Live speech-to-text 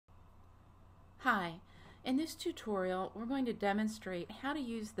Hi, in this tutorial we're going to demonstrate how to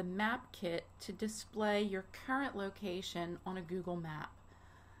use the MapKit to display your current location on a Google map.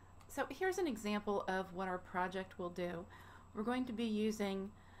 So here's an example of what our project will do. We're going to be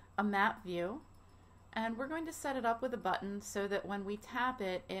using a map view, and we're going to set it up with a button so that when we tap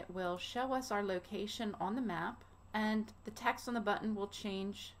it, it will show us our location on the map, and the text on the button will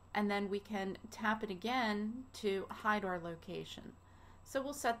change, and then we can tap it again to hide our location. So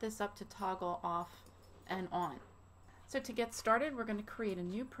we'll set this up to toggle off and on. So to get started, we're going to create a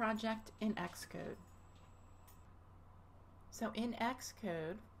new project in Xcode. So in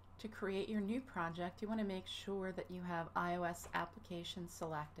Xcode, to create your new project, you want to make sure that you have iOS application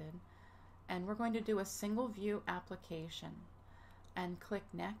selected. And we're going to do a single view application and click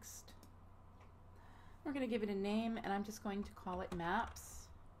Next. We're going to give it a name, and I'm just going to call it Maps.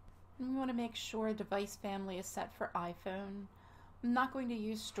 And we want to make sure device family is set for iPhone. I'm not going to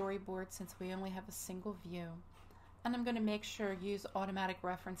use storyboard since we only have a single view. And I'm going to make sure use automatic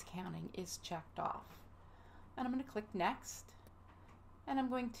reference counting is checked off. And I'm going to click Next. And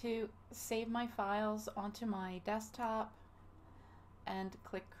I'm going to save my files onto my desktop and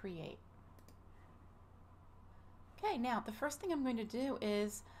click Create. Okay, now the first thing I'm going to do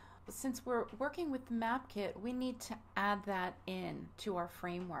is, since we're working with MapKit, we need to add that in to our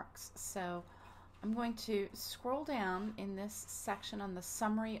frameworks. So I'm going to scroll down in this section on the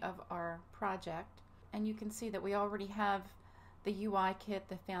summary of our project, and you can see that we already have the UI kit,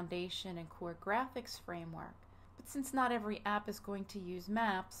 the foundation, and core graphics framework. But since not every app is going to use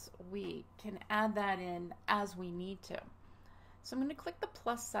maps, we can add that in as we need to. So I'm going to click the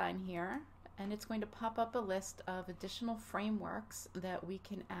plus sign here, and it's going to pop up a list of additional frameworks that we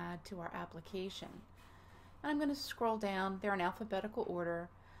can add to our application. And I'm going to scroll down, they're in alphabetical order,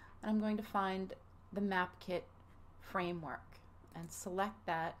 and I'm going to find the MapKit Framework and select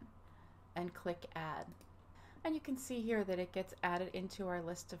that and click Add. And you can see here that it gets added into our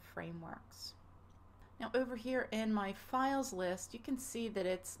list of frameworks. Now over here in my files list, you can see that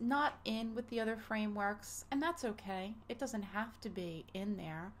it's not in with the other frameworks, and that's okay. It doesn't have to be in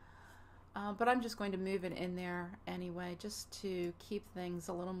there, but I'm just going to move it in there anyway, just to keep things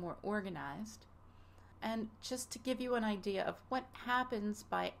a little more organized. And just to give you an idea of what happens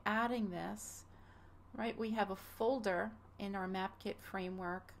by adding this, right, we have a folder in our MapKit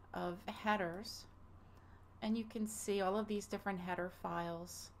framework of headers, and you can see all of these different header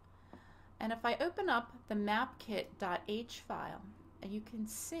files. And if I open up the mapkit.h file, and you can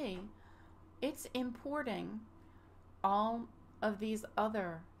see it's importing all of these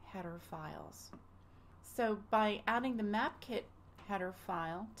other header files. So by adding the MapKit header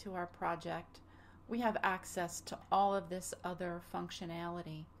file to our project, we have access to all of this other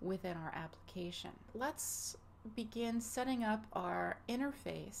functionality within our application. Let's begin setting up our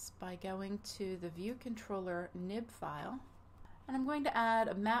interface by going to the View Controller nib file. And I'm going to add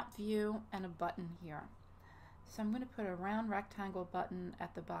a map view and a button here. So I'm going to put a round rectangle button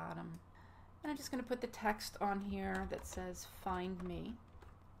at the bottom. And I'm just going to put the text on here that says Find Me.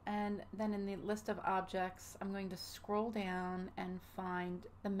 And then in the list of objects, I'm going to scroll down and find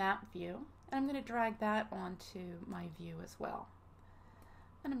the map view. And I'm going to drag that onto my view as well.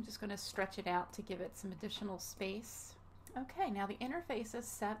 And I'm just going to stretch it out to give it some additional space. Okay, now the interface is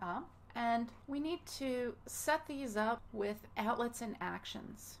set up, and we need to set these up with outlets and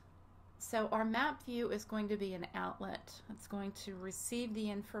actions. So our map view is going to be an outlet. It's going to receive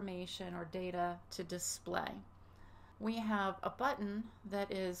the information or data to display. We have a button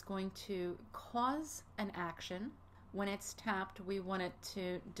that is going to cause an action. When it's tapped, we want it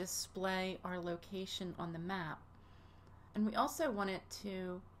to display our location on the map. And we also want it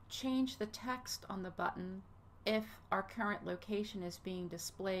to change the text on the button if our current location is being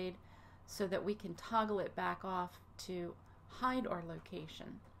displayed, so that we can toggle it back off to hide our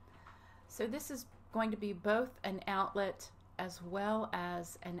location. So this is going to be both an outlet as well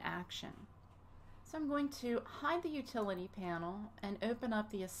as an action. So I'm going to hide the utility panel and open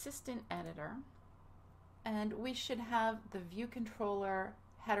up the assistant editor, and we should have the View Controller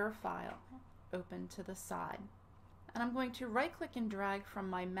header file open to the side. And I'm going to right click and drag from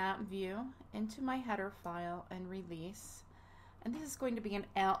my map view into my header file and release. And this is going to be an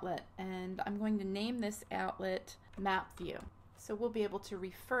outlet, and I'm going to name this outlet Map View. So we'll be able to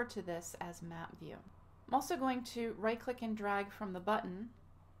refer to this as Map View. I'm also going to right click and drag from the button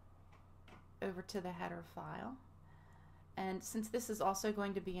over to the header file. And since this is also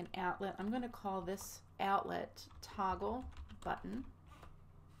going to be an outlet, I'm going to call this outlet Toggle Button,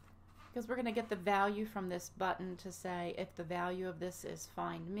 because we're going to get the value from this button to say if the value of this is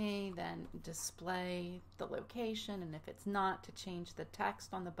Find Me, then display the location, and if it's not, to change the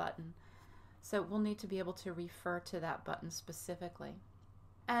text on the button So we'll need to be able to refer to that button specifically.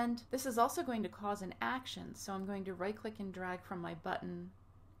 And this is also going to cause an action. So I'm going to right click and drag from my button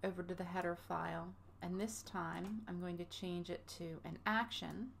over to the header file. And this time I'm going to change it to an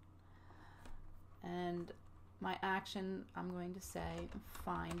action. And my action, I'm going to say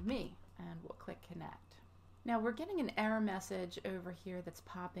find me, and we'll click connect. Now we're getting an error message over here that's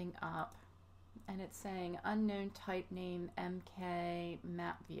popping up, and it's saying unknown type name MapKit.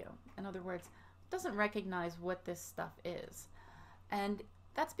 In other words, it doesn't recognize what this stuff is. And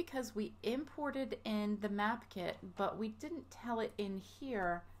that's because we imported in the MapKit, but we didn't tell it in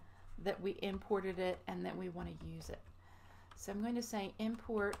here that we imported it and that we want to use it. So I'm going to say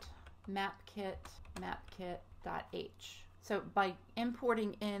import MapKit, MapKit.h. So by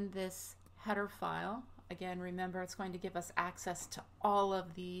importing in this header file, again, remember it's going to give us access to all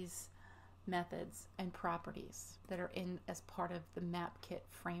of these methods and properties that are in as part of the MapKit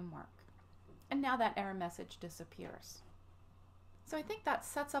framework. And now that error message disappears. So I think that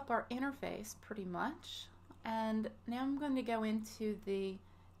sets up our interface pretty much. And now I'm going to go into the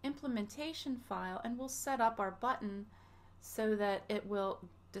implementation file and we'll set up our button so that it will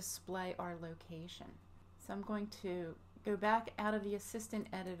display our location. So I'm going to go back out of the assistant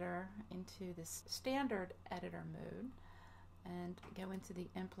editor into this standard editor mode and go into the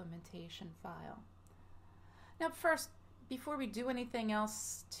implementation file. Now first, before we do anything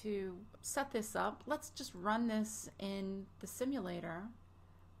else to set this up, let's just run this in the simulator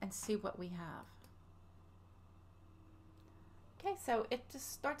and see what we have. Okay, so it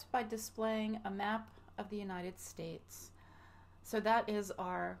just starts by displaying a map of the United States. So that is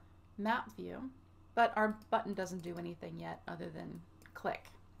our map view, but our button doesn't do anything yet other than click.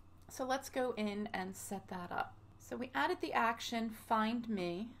 So let's go in and set that up. So we added the action find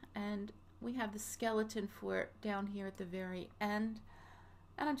me, and we have the skeleton for it down here at the very end.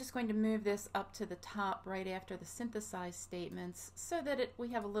 And I'm just going to move this up to the top right after the synthesize statements so that we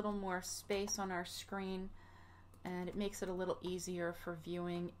have a little more space on our screen, and it makes it a little easier for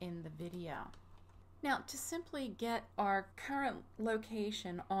viewing in the video. Now, to simply get our current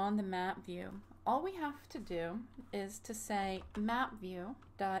location on the map view, all we have to do is to say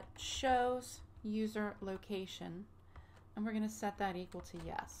MapView.shows user location, and we're going to set that equal to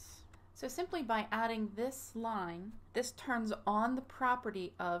yes. So simply by adding this line, this turns on the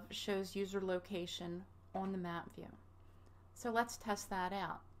property of shows user location on the map view. So let's test that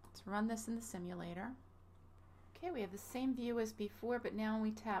out. Let's run this in the simulator. Okay, we have the same view as before, but now when we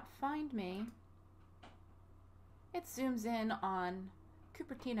tap Find Me, it zooms in on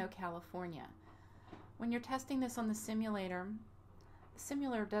Cupertino, California. When you're testing this on the simulator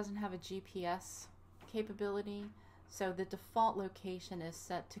doesn't have a GPS capability, so the default location is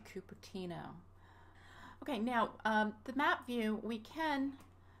set to Cupertino. Okay, now the map view, we can,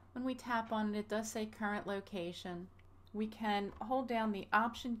 when we tap on it, it does say current location. We can hold down the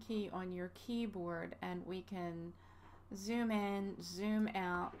Option key on your keyboard and we can zoom in, zoom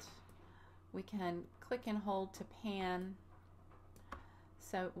out. We can click and hold to pan.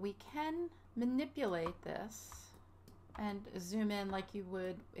 So we can manipulate this and zoom in like you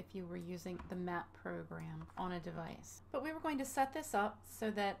would if you were using the map program on a device. But we were going to set this up so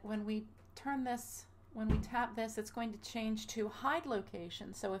that when we turn this, when we tap this, it's going to change to hide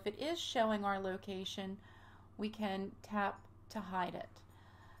location. So if it is showing our location, we can tap to hide it.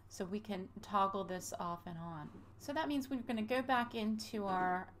 So we can toggle this off and on. So that means we're going to go back into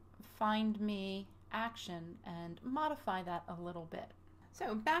our Find Me action and modify that a little bit.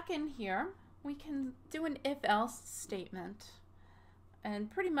 So back in here, we can do an if-else statement, and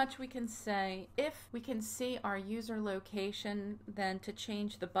pretty much we can say if we can see our user location, then to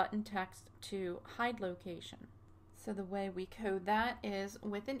change the button text to hide location. So the way we code that is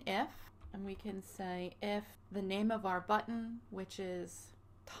with an if, and we can say if the name of our button, which is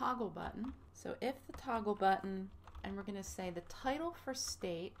toggle button, so if the toggle button, and we're going to say the title for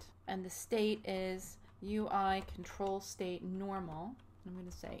state, and the state is UI control state normal. I'm going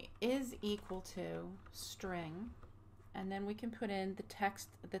to say is equal to string, and then we can put in the text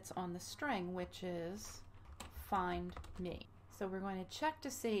that's on the string, which is find me. So we're going to check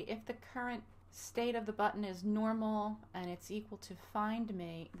to see if the current state of the button is normal and it's equal to find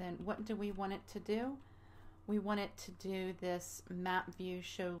me, then what do we want it to do? We want it to do this map view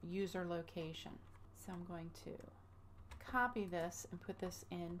show user location. So I'm going to copy this and put this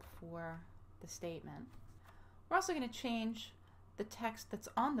in for the statement. We're also going to change the text that's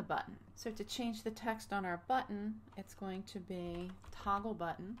on the button. So to change the text on our button, it's going to be toggle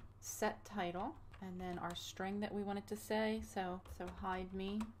button, set title, and then our string that we want it to say, so hide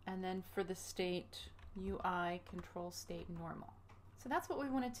me, and then for the state, UI control state normal. So that's what we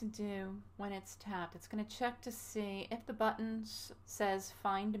wanted to do when it's tapped. It's going to check to see if the button says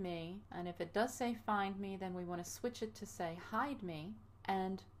Find Me, and if it does say Find Me, then we want to switch it to say Hide Me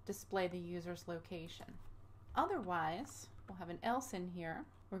and display the user's location. Otherwise, we'll have an else in here.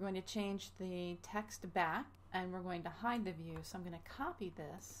 We're going to change the text back, and we're going to hide the view. So I'm going to copy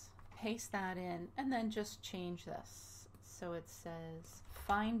this, paste that in, and then just change this. So it says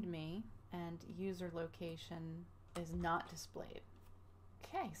Find Me and user location is not displayed.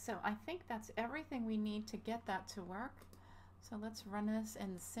 Okay, so I think that's everything we need to get that to work. So let's run this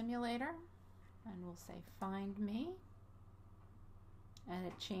in the simulator, and we'll say Find Me, and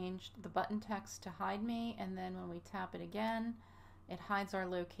it changed the button text to Hide Me, and then when we tap it again, it hides our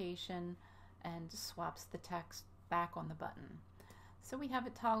location and swaps the text back on the button. So we have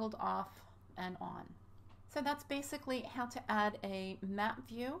it toggled off and on. So that's basically how to add a map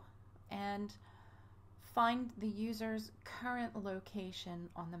view and find the user's current location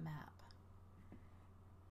on the map.